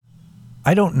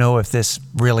I don't know if this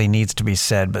really needs to be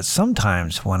said, but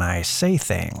sometimes when I say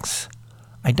things,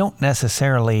 I don't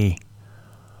necessarily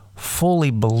fully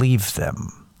believe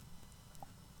them.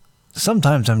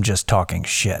 Sometimes I'm just talking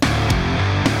shit.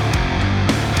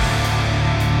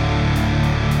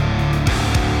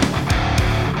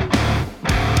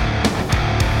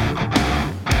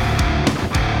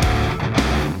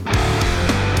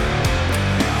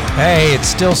 Hey, it's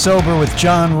Still Sober with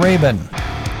John Rabin.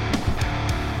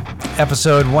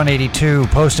 Episode 182,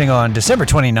 posting on December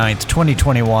 29th,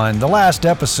 2021, the last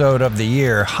episode of the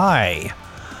year. Hi.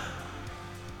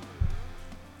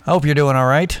 I hope you're doing all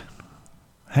right.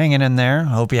 Hanging in there.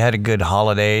 I hope you had a good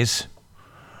holidays.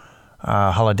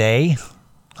 Holiday?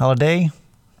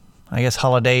 I guess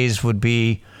holidays would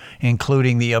be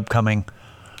including the upcoming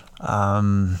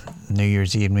New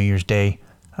Year's Eve, New Year's Day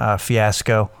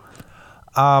fiasco.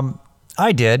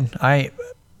 I did.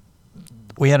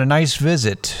 We had a nice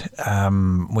visit.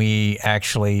 We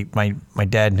actually, my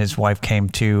dad and his wife came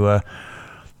to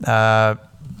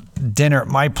dinner at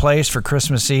my place for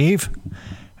Christmas Eve.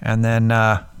 And then,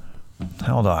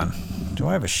 hold on. Do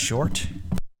I have a short?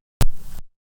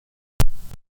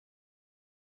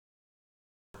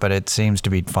 But it seems to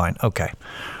be fine. Okay.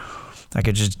 I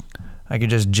could just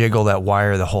jiggle that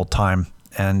wire the whole time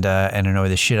and annoy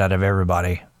the shit out of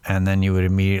everybody. And then you would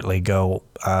immediately go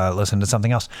listen to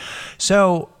something else.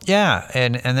 So yeah,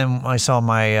 and then I saw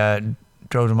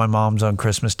drove to my mom's on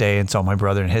Christmas Day and saw my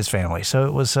brother and his family. So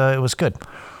it was good.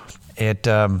 We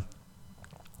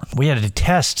had to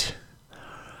test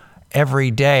every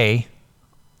day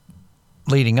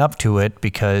leading up to it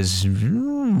because it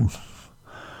was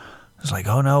like,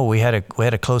 oh no, we had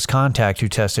a close contact who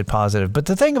tested positive. But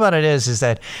the thing about it is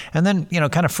that, and then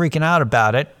kind of freaking out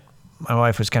about it. My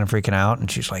wife was kind of freaking out, and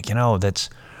she's like,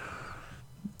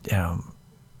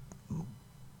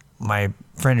 my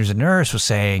friend who's a nurse was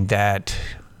saying that,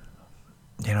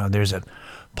 there's a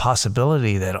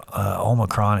possibility that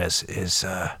Omicron is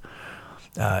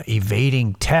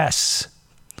evading tests.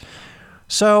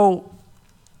 So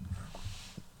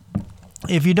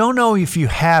if you don't know if you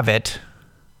have it,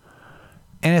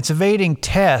 and it's evading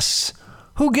tests,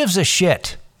 who gives a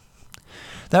shit?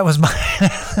 That was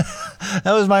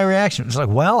my reaction. It's like,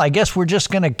 well, I guess we're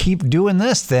just going to keep doing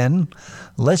this then.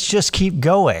 Let's just keep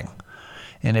going.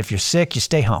 And if you're sick, you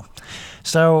stay home.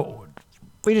 So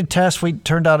we did tests. We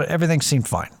turned out everything seemed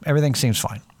fine. Everything seems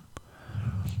fine.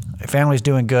 My family's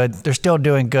doing good. They're still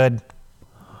doing good.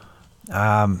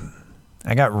 I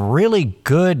got really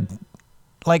good.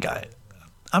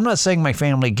 I'm not saying my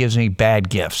family gives me bad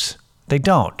gifts. They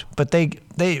don't. But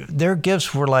their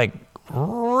gifts were like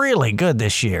really good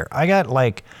this year. I got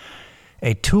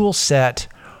a tool set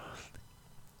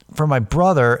for my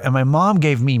brother, and my mom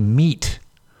gave me meat.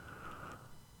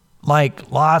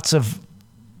 Lots of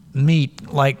meat,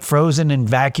 frozen and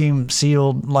vacuum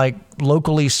sealed,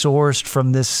 locally sourced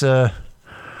from this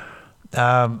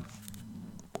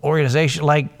organization.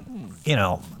 Lots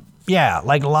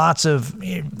of,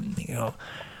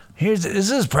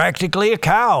 this is practically a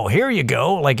cow. Here you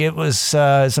go.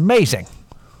 It's amazing.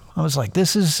 I was like,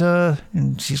 this is,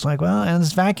 and she's like, well, and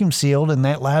it's vacuum sealed and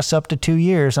that lasts up to 2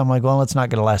 years. I'm like, well, it's not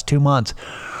going to last 2 months.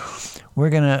 We're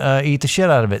going to eat the shit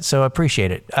out of it. So I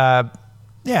appreciate it. It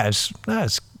was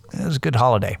a good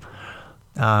holiday.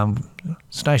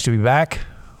 It's nice to be back.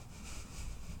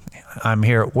 I'm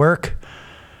here at work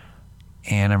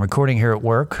and I'm recording here at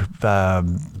work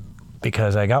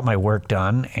because I got my work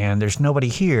done and there's nobody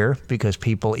here because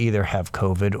people either have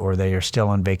COVID or they are still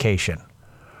on vacation.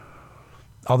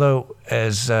 Although,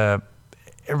 as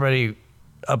everybody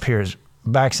up here is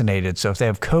vaccinated, so if they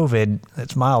have COVID,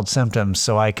 it's mild symptoms,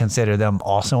 so I consider them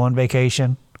also on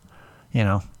vacation.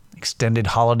 Extended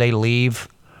holiday leave.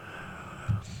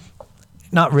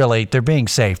 Not really. They're being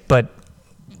safe, but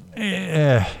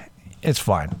it's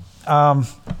fine. Don't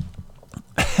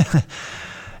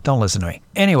listen to me.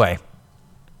 Anyway,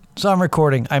 so I'm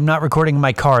recording. I'm not recording in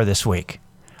my car this week.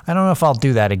 I don't know if I'll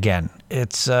do that again.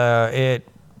 It's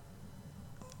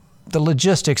the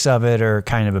logistics of it are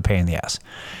kind of a pain in the ass.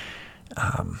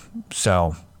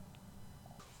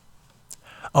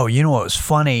 You know what was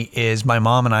funny is my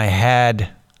mom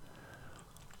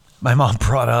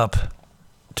brought up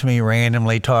to me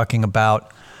randomly talking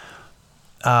about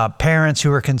parents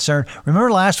who are concerned. Remember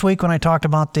last week when I talked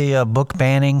about the book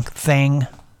banning thing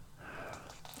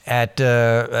at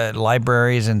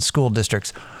libraries and school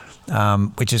districts,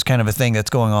 which is kind of a thing that's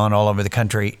going on all over the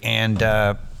country. And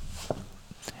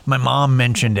my mom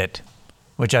mentioned it,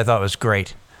 which I thought was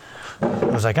great. I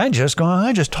was like, I just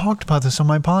talked about this on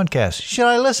my podcast. Should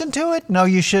I listen to it? No,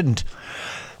 you shouldn't.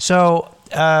 So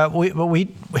we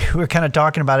were kind of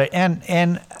talking about it,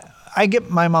 and I get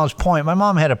my mom's point. My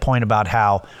mom had a point about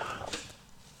how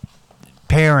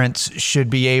parents should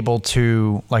be able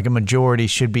to, like a majority,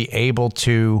 should be able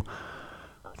to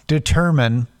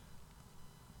determine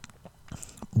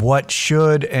what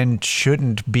should and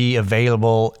shouldn't be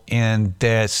available in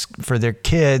this for their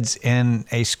kids in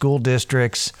a school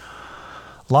district's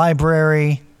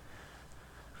library.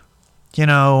 You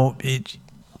know,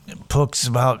 books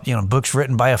about, books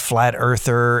written by a flat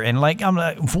earther and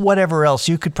whatever else.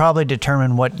 You could probably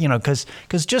determine what,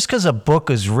 because just because a book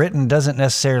is written doesn't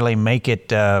necessarily make it,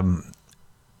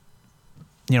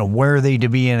 worthy to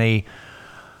be in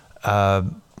a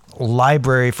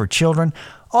library for children.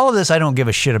 All of this I don't give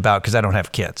a shit about because I don't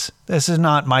have kids. This is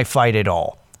not my fight at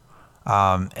all.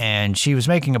 And she was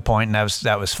making a point, and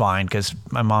that was fine because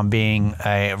my mom, being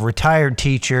a retired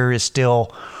teacher, is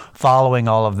still following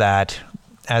all of that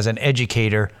as an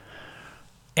educator,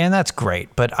 and that's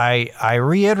great. But I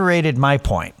reiterated my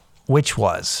point, which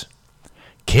was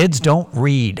kids don't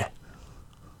read.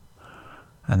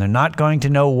 And they're not going to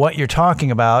know what you're talking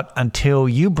about until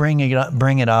you bring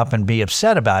it up and be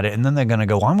upset about it. And then they're going to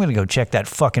go, I'm going to go check that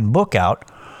fucking book out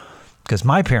because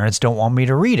my parents don't want me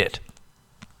to read it.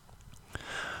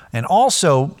 And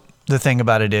also the thing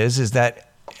about it is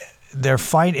that their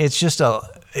fight, it's just a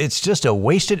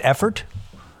wasted effort,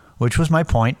 which was my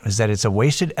point, is that it's a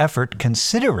wasted effort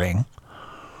considering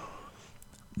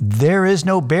there is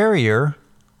no barrier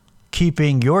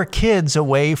keeping your kids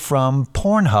away from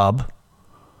Pornhub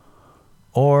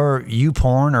or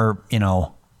YouPorn, or,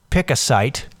 pick a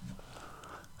site,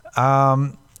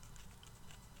 at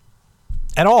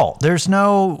all. There's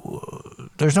no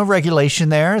regulation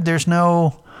there. There's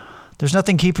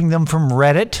nothing keeping them from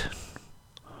Reddit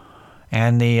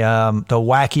and the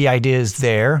wacky ideas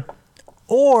there.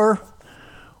 Or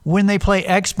when they play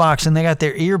Xbox and they got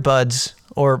their earbuds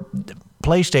or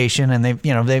PlayStation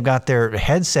and they've got their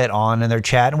headset on and they're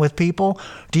chatting with people.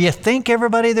 Do you think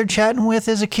everybody they're chatting with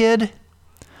is a kid?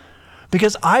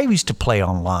 Because I used to play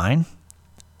online.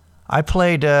 I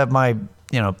played my,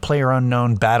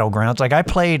 PlayerUnknown Battlegrounds. Like, I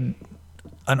played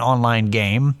an online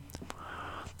game.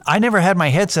 I never had my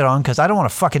headset on because I don't want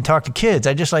to fucking talk to kids.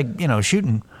 I just like,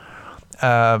 shooting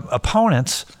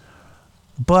opponents.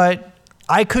 But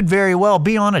I could very well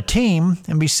be on a team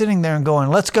and be sitting there and going,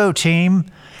 let's go, team.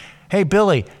 Hey,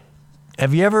 Billy,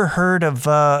 have you ever heard of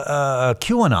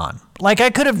QAnon? Like,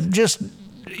 I could have just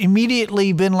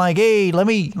immediately been like, hey, let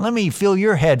me fill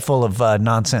your head full of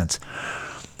nonsense.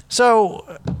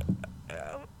 So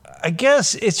I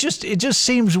guess it just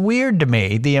seems weird to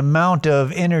me, the amount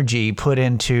of energy put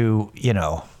into,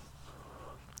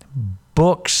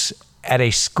 books at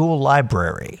a school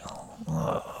library.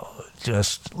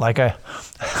 Just like I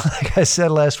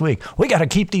said last week, we got to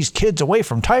keep these kids away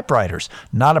from typewriters.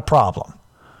 Not a problem.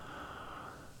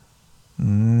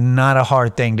 Not a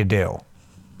hard thing to do.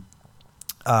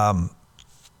 So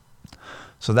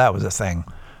that was a thing.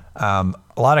 A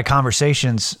lot of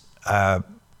conversations I've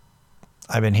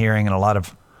been hearing, and a lot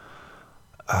of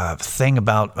thing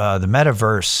about the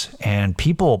metaverse and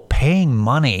people paying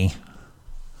money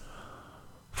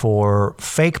for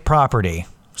fake property,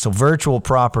 so virtual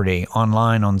property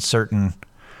online on certain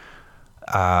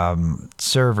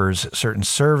servers, certain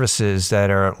services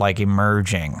that are like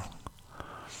emerging,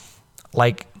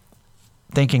 like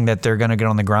thinking that they're going to get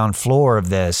on the ground floor of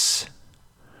this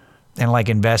and like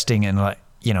investing in, like,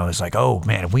 it's like, oh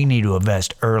man, we need to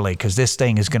invest early because this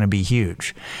thing is going to be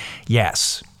huge.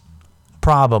 Yes,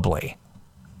 probably.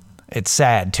 It's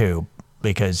sad too,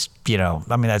 because,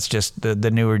 that's just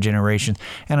the newer generations.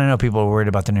 And I know people are worried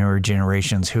about the newer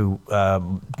generations who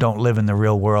don't live in the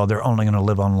real world. They're only going to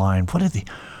live online.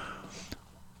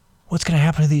 What's going to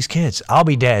happen to these kids? I'll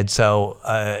be dead. So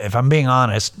if I'm being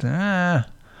honest,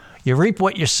 you reap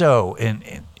what you sow,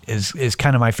 is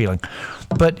kind of my feeling.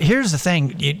 But here's the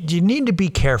thing. You need to be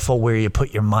careful where you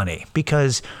put your money,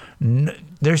 because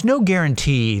there's no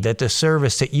guarantee that the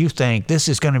service that you think this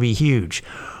is going to be huge.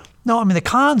 No, the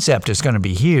concept is going to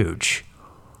be huge.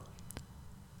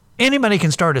 Anybody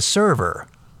can start a server.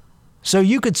 So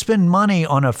you could spend money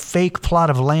on a fake plot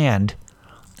of land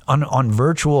on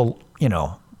virtual,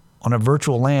 on a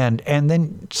virtual land, and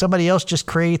then somebody else just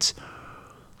creates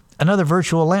another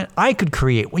virtual land.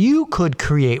 You could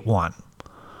create one.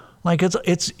 Like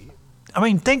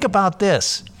think about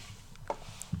this.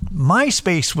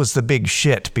 MySpace was the big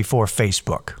shit before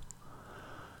Facebook.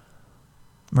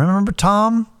 Remember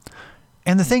Tom?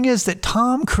 And the thing is that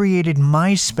Tom created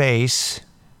MySpace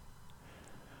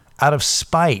out of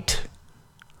spite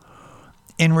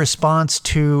in response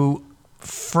to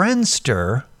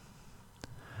Friendster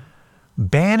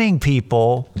banning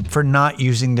people for not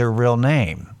using their real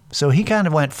name. So he kind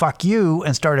of went, fuck you,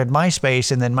 and started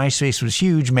MySpace, and then MySpace was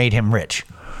huge, made him rich.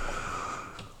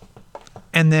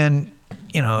 And then,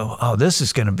 this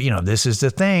is going to be, this is the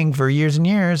thing for years and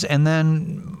years. And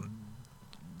then,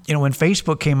 when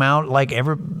Facebook came out, like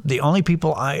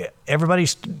everybody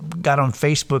got on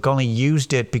Facebook only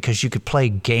used it because you could play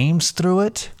games through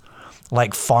it,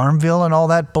 like Farmville and all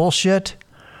that bullshit.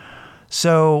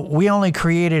 So we only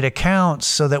created accounts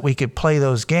so that we could play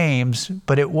those games,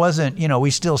 but it wasn't,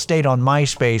 we still stayed on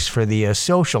MySpace for the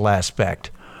social aspect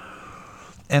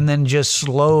and then just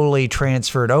slowly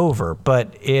transferred over.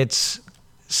 But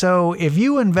so if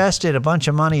you invested a bunch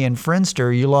of money in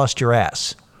Friendster, you lost your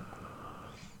ass.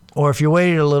 Or if you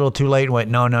waited a little too late and went,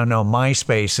 no,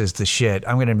 MySpace is the shit.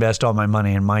 I'm going to invest all my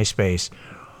money in MySpace.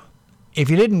 If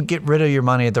you didn't get rid of your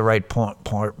money at the right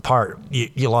part,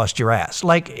 you lost your ass.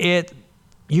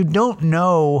 You don't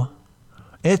know.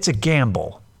 It's a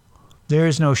gamble. There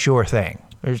is no sure thing.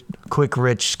 There's a quick,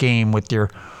 rich scheme with your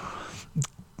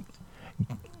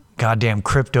goddamn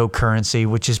cryptocurrency,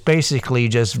 which is basically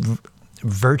just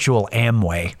virtual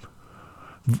Amway.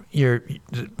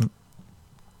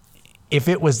 If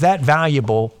it was that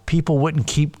valuable, people wouldn't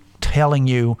keep telling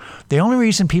you. The only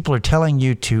reason people are telling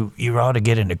you you ought to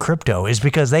get into crypto is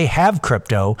because they have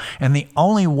crypto, and the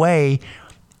only way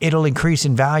it'll increase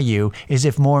in value is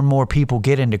if more and more people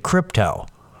get into crypto.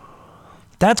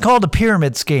 That's called a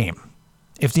pyramid scheme.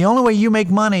 If the only way you make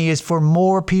money is for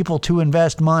more people to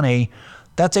invest money,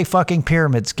 that's a fucking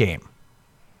pyramid scheme.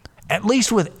 At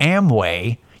least with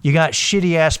Amway, you got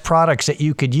shitty ass products that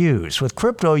you could use. With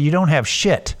crypto, you don't have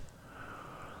shit.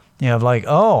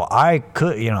 I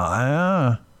could,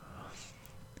 I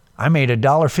made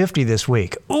 $1.50 this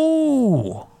week.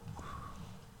 Ooh,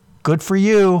 good for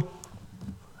you.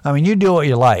 I mean, you do what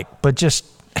you like, but just,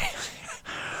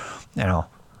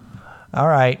 all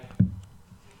right.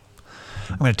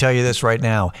 I'm going to tell you this right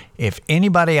now. If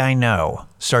anybody I know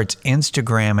starts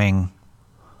Instagramming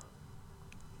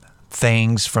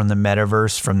things from the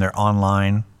metaverse, from their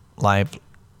online life,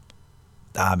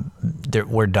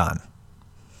 we're done.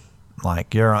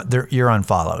 Like you're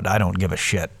unfollowed. I don't give a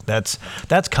shit. That's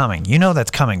coming.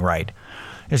 That's coming, right?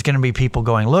 There's going to be people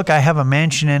going, look, I have a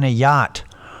mansion and a yacht.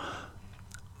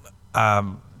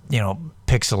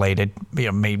 Pixelated,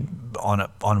 made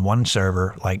on one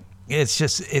server. Like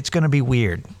it's going to be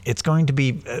weird. It's going to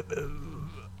be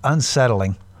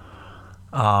unsettling,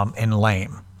 and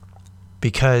lame,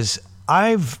 because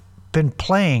I've been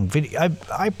playing video.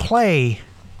 I play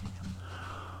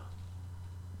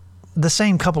the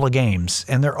same couple of games,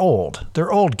 and they're old.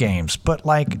 They're old games, but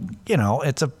I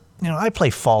play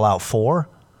Fallout 4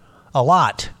 a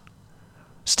lot.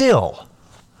 Still,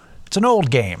 it's an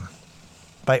old game.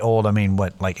 By old, I mean,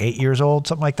 8 years old,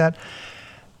 something like that.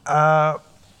 I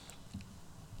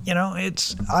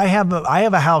have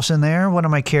a house in there, one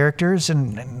of my characters,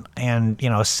 and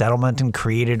a settlement, and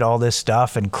created all this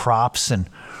stuff and crops and,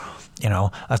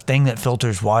 a thing that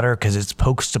filters water because it's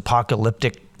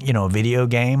post-apocalyptic, video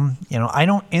game. I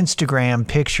don't Instagram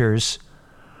pictures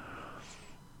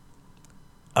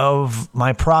of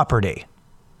my property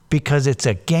because it's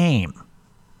a game.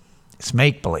 It's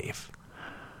make-believe.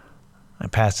 I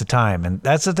pass the time. And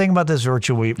that's the thing about this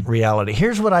virtual reality.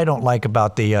 Here's what I don't like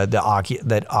about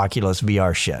that Oculus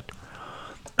VR shit.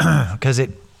 Because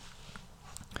it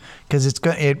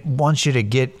wants you to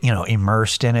get,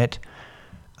 immersed in it.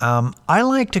 I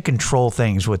like to control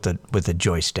things with a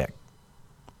joystick.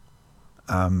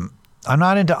 I'm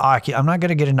not going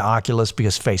to get into Oculus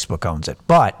because Facebook owns it.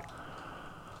 But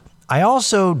I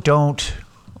also don't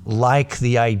like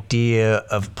the idea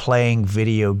of playing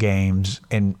video games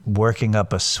and working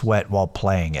up a sweat while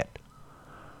playing it.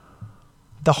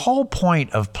 The whole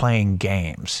point of playing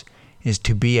games is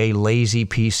to be a lazy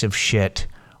piece of shit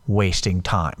wasting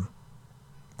time.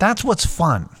 That's what's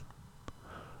fun.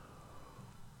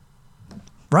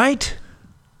 Right?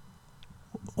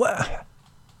 What?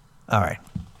 All right.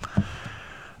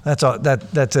 That's all.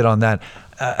 That's it on that.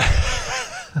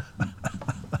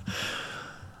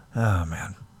 Oh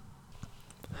man.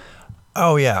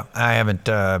 Oh yeah. I haven't.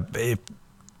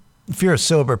 If you're a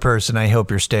sober person, I hope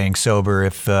you're staying sober.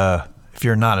 If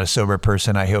you're not a sober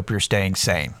person, I hope you're staying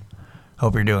sane.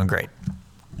 Hope you're doing great.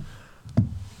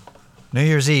 New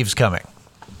Year's Eve's coming.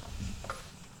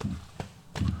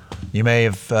 You may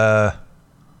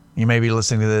be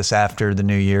listening to this after the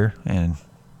new year, and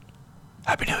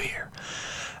Happy New Year.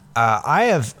 I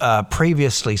have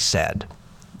previously said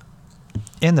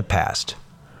in the past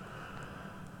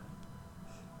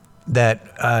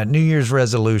that New Year's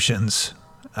resolutions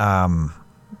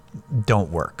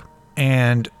don't work.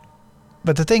 And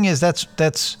But the thing is,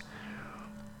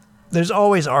 there's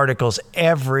always articles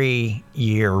every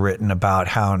year written about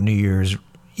how New Year's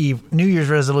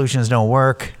resolutions don't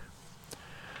work.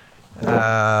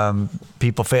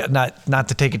 People fail, not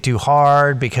to take it too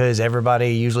hard because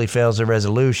everybody usually fails their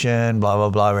resolution, blah, blah,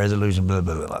 blah, resolution, blah,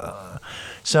 blah, blah.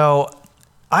 So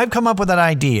I've come up with an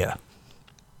idea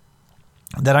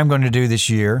that I'm going to do this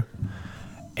year.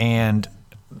 And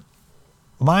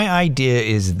my idea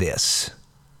is this: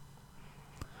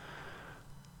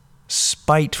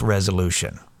 spite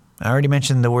resolution. I already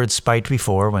mentioned the word spite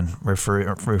before when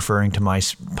referring to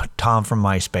Tom from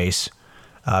MySpace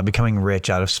becoming rich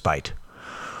out of spite.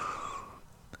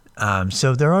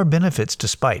 So there are benefits to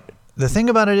spite. The thing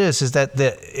about it is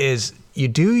that you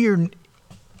do your.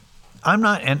 I'm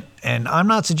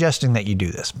not suggesting that you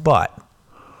do this, but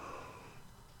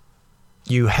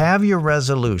you have your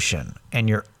resolution, and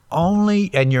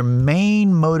your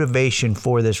main motivation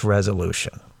for this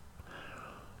resolution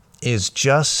is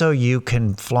just so you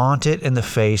can flaunt it in the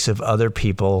face of other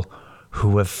people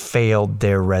who have failed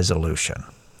their resolution.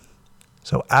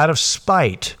 So out of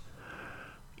spite,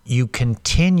 you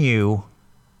continue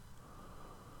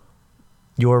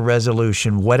your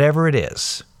resolution, whatever it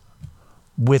is,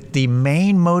 with the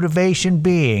main motivation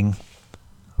being,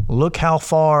 look how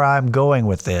far I'm going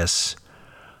with this.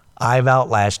 I've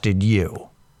outlasted you.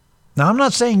 Now, I'm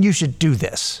not saying you should do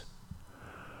this.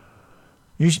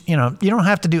 You don't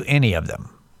have to do any of them.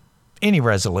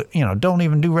 Don't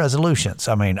even do resolutions.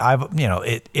 I mean,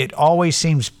 it always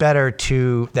seems better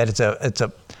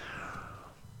that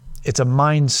it's a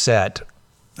mindset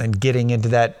and getting into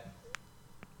that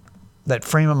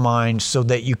frame of mind so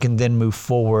that you can then move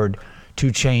forward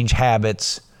to change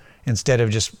habits instead of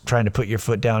just trying to put your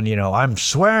foot down. I'm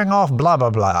swearing off blah, blah,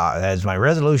 blah as my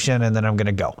resolution, and then I'm going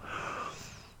to go.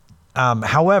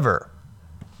 However,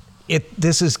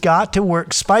 this has got to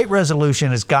work. Spite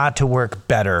resolution has got to work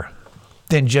better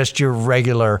than just your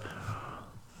regular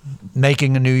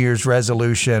making a New Year's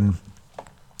resolution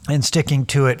and sticking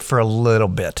to it for a little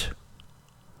bit.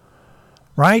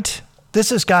 Right? This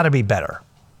has got to be better.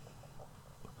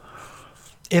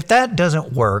 If that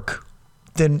doesn't work,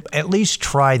 then at least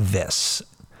try this.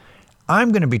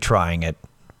 I'm going to be trying it.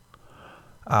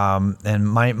 And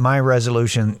my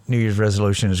resolution, New Year's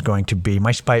resolution is going to be,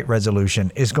 my spite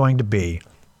resolution is going to be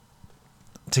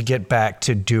to get back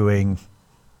to doing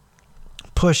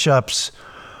push-ups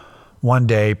one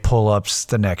day, pull-ups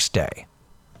the next day.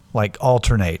 Like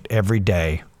alternate every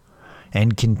day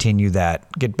and continue that.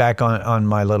 Get back on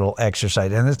my little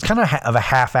exercise. And it's kind of a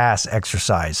half-ass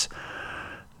exercise.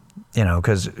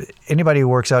 Because anybody who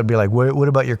works out would be like, what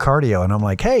about your cardio? And I'm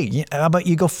like, hey, how about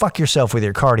you go fuck yourself with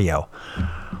your cardio?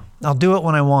 I'll do it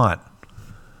when I want.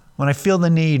 When I feel the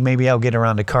need, maybe I'll get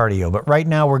around to cardio. But right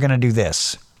now, we're going to do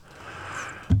this.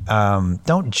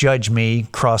 Don't judge me,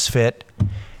 CrossFit,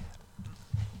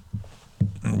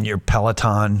 your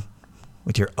Peloton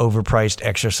with your overpriced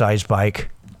exercise bike.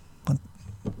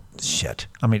 Shit.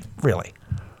 I mean, really.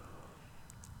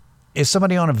 Is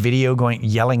somebody on a video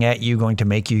yelling at you going to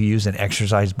make you use an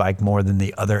exercise bike more than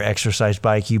the other exercise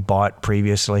bike you bought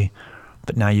previously?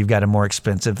 But now you've got a more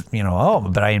expensive,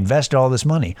 but I invested all this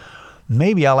money.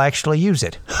 Maybe I'll actually use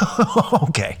it.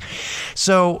 Okay.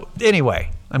 So anyway,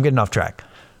 I'm getting off track.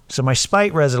 So my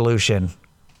spite resolution,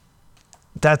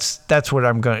 that's what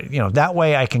I'm going to, that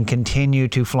way I can continue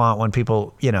to flaunt when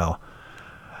people,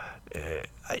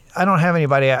 I don't have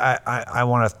anybody I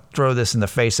want to throw this in the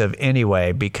face of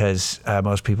anyway, because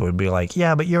most people would be like,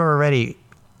 yeah, but you're already,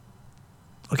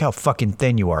 look how fucking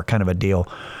thin you are, kind of a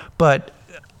deal. But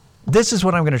this is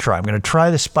what I'm going to try. I'm going to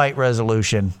try the spite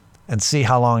resolution and see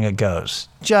how long it goes.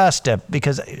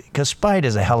 Because spite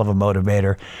is a hell of a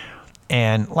motivator.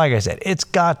 And like I said, it's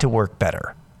got to work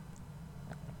better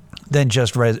than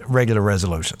just regular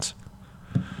resolutions.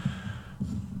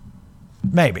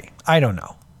 Maybe. I don't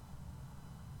know.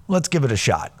 Let's give it a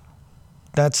shot.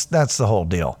 That's the whole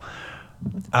deal.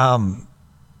 Outside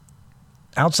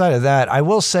of that, I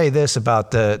will say this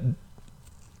about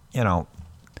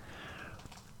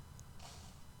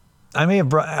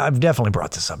I've definitely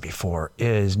brought this up before,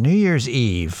 is New Year's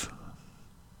Eve.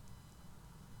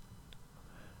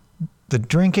 The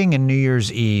drinking in New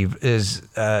Year's Eve is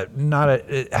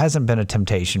it hasn't been a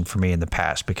temptation for me in the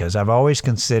past, because I've always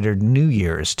considered New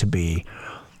Year's to be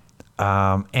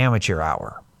amateur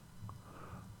hour.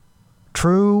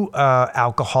 True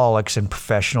alcoholics and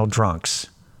professional drunks,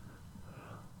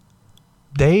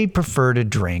 they prefer to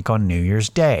drink on New Year's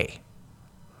Day.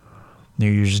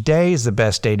 New Year's Day is the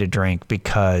best day to drink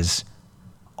because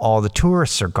all the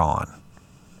tourists are gone.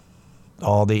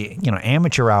 All the,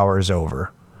 amateur hour is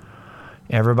over.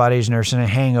 everybody's nursing a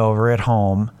hangover at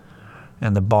home,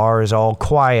 and the bar is all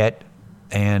quiet,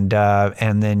 and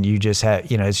then you just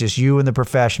have, it's just you and the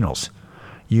professionals,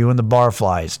 you and the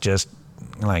barflies, just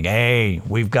like, hey,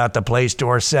 we've got the place to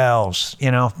ourselves.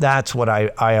 That's what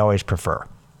I always prefer.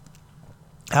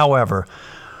 However,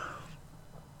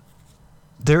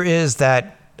 there is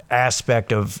that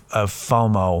aspect of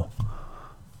FOMO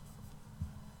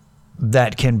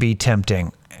that can be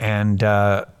tempting, and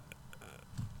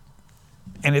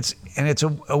it's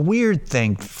a weird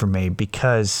thing for me,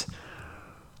 because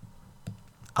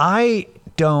I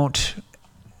don't,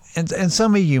 and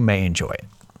some of you may enjoy it,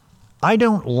 I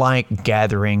don't like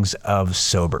gatherings of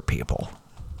sober people.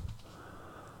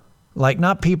 Like,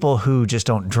 not people who just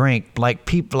don't drink, like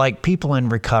people in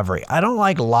recovery. I don't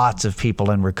like lots of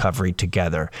people in recovery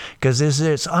together, because there's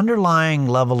this underlying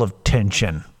level of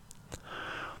tension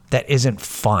that isn't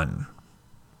fun,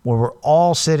 where we're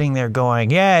all sitting there going,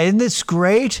 yeah, isn't this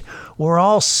great? We're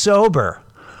all sober.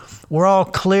 We're all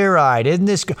clear-eyed.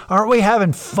 Aren't we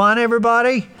having fun,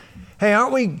 everybody? Hey,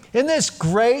 isn't this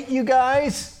great, you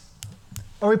guys?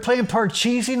 Are we playing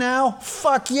Parcheesi now?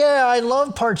 Fuck yeah, I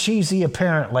love Parcheesi,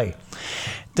 apparently.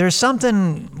 There's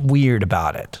something weird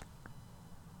about it.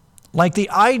 Like, the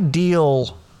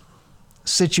ideal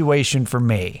situation for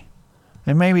me,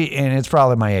 and it's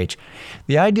probably my age,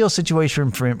 the ideal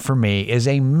situation for me is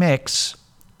a mix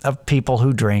of people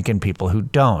who drink and people who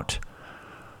don't,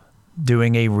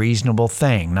 doing a reasonable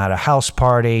thing, not a house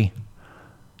party,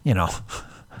 not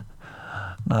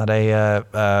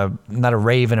a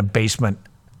rave in a basement.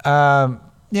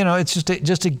 It's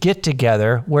just a get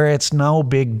together where it's no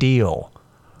big deal.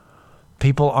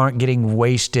 People aren't getting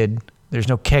wasted. There's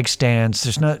no keg stands.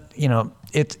 There's not,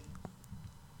 it's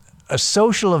a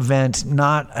social event,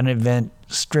 not an event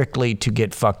strictly to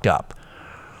get fucked up.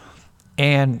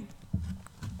 And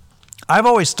I've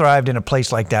always thrived in a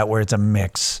place like that, where it's a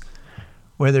mix,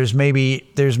 where there's maybe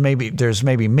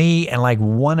me and like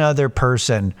one other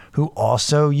person who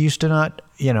also used to not,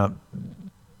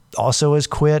 also has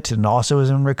quit and also is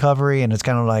in recovery. And it's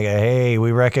kind of like, hey,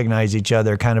 we recognize each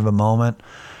other kind of a moment,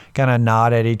 kind of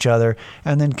nod at each other,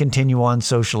 and then continue on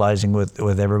socializing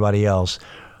with everybody else.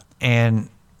 And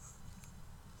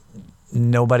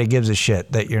nobody gives a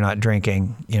shit that you're not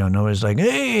drinking. Nobody's like,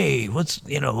 hey,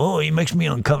 he makes me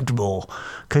uncomfortable,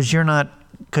 because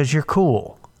you're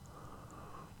cool.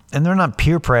 And they're not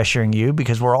peer pressuring you,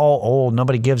 because we're all old.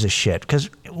 Nobody gives a shit. Because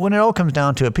when it all comes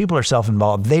down to it, people are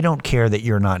self-involved. They don't care that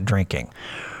you're not drinking.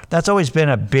 That's always been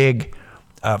a big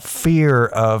fear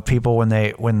of people when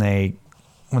they're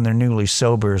newly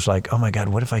sober. Is like, oh my God,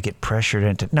 what if I get pressured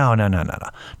into? No.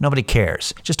 Nobody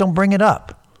cares. Just don't bring it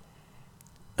up.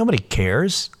 Nobody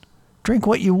cares. Drink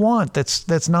what you want.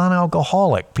 That's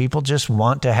non-alcoholic. People just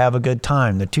want to have a good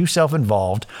time. They're too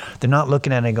self-involved. They're not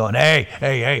looking at it and going,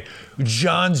 hey,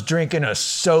 John's drinking a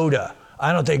soda.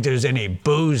 I don't think there's any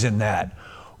booze in that.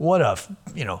 Nobody's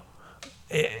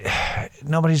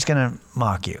going to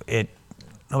mock you.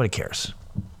 Nobody cares.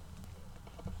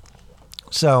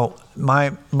 So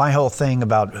my whole thing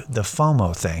about the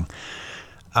FOMO thing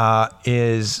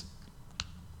is,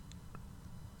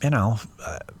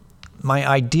 my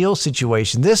ideal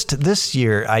situation, this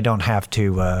year, I don't have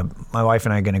to, my wife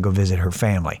and I are going to go visit her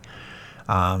family.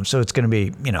 So it's going to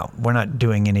be, we're not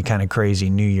doing any kind of crazy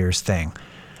New Year's thing.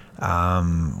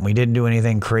 We didn't do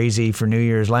anything crazy for New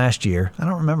Year's last year. I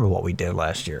don't remember what we did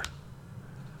last year.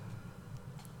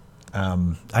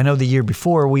 I know the year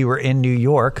before we were in New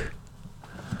York,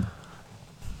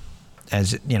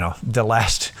 as the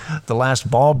last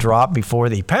ball drop before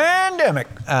the pandemic.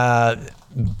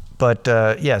 But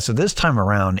so this time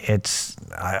around,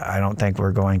 I don't think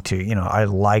we're going to, I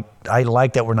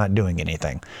like that we're not doing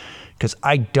anything, because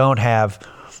I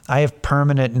have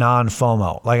permanent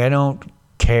non-FOMO. Like, I don't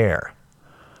care.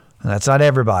 And that's not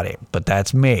everybody, but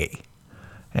that's me.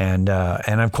 And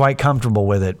I'm quite comfortable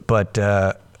with it. But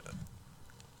so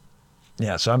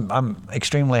I'm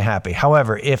extremely happy.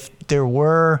 However, if there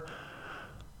was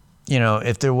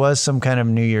some kind of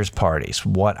New Year's parties,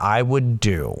 what I would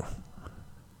do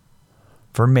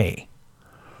for me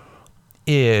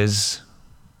is,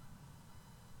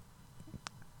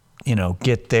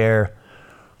 get there.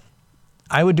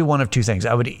 I would do one of two things.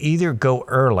 I would either go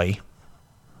early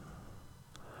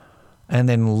and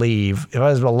then leave. If I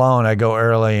was alone, I'd go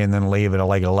early and then leave at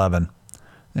like 11.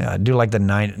 Yeah, do like 10 to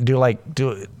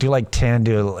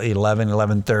 11,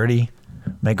 11:30,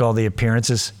 make all the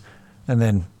appearances, and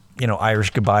then,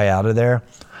 Irish goodbye out of there.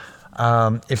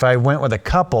 If I went with a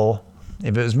couple,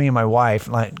 if it was me and my wife,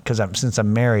 since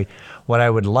I'm married, what I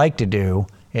would like to do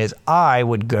is I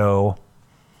would go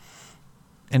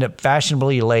end up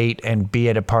fashionably late and be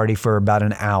at a party for about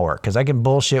an hour, because I can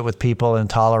bullshit with people and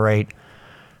tolerate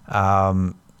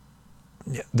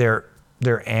their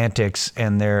antics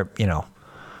and their,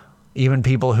 even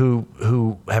people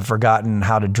who have forgotten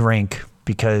how to drink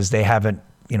because they haven't,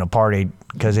 partied,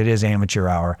 because it is amateur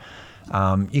hour.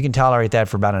 You can tolerate that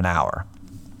for about an hour,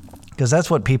 because that's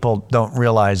what people don't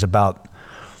realize about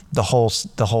the whole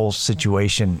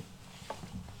situation.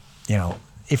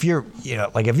 If you're,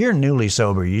 if you're newly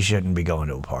sober, you shouldn't be going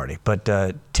to a party.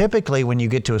 But typically when you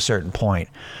get to a certain point,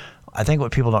 I think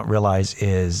what people don't realize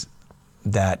is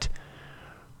that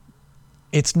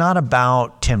it's not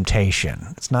about temptation.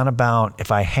 It's not about,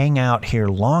 if I hang out here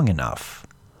long enough,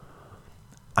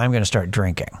 I'm going to start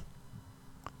drinking.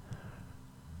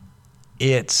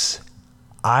 It's,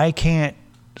 I can't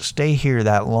stay here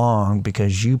that long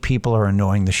because you people are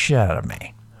annoying the shit out of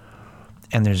me.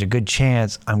 And there's a good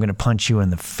chance I'm going to punch you in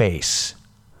the face.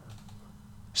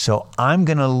 So I'm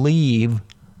going to leave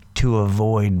to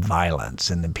avoid violence.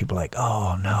 And then people are like,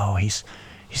 oh no, he's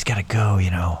got to go,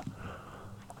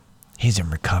 He's in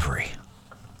recovery.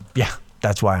 Yeah,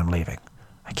 that's why I'm leaving.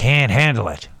 I can't handle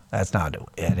it. That's not it.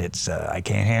 It's, I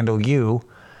can't handle you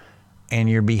and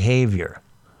your behavior.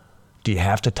 Do you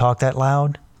have to talk that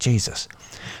loud? Jesus.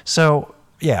 So,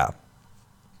 yeah.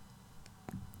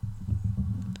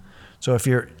 So if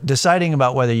you're deciding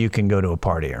about whether you can go to a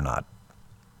party or not,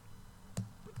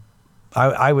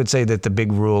 I would say that the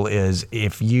big rule is,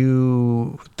 if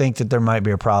you think that there might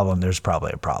be a problem, there's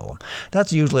probably a problem.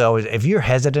 That's usually always, if you're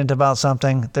hesitant about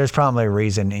something, there's probably a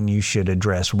reason, and you should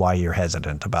address why you're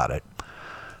hesitant about it.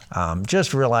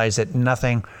 Just realize that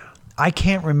I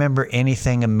can't remember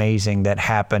anything amazing that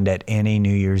happened at any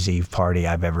New Year's Eve party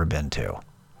I've ever been to.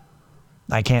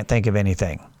 I can't think of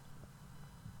anything.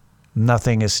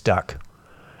 Nothing is stuck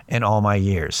in all my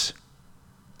years.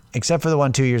 Except for the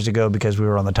one 2 years ago, because we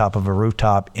were on the top of a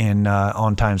rooftop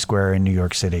on Times Square in New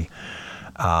York City.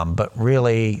 But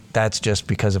really, that's just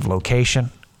because of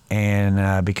location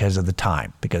and because of the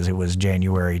time, because it was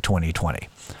January 2020.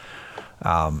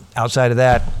 Outside of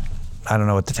that, I don't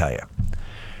know what to tell you.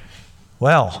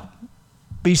 Well,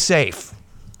 be safe,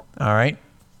 all right,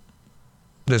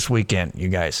 this weekend, you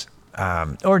guys.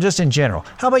 Or just in general.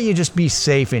 How about you just be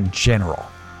safe in general?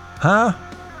 Huh?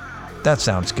 That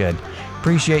sounds good.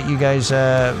 Appreciate you guys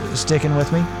sticking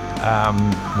with me.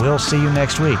 We'll see you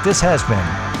next week. This has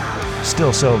been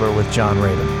Still Sober with John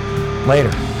Raven. Later.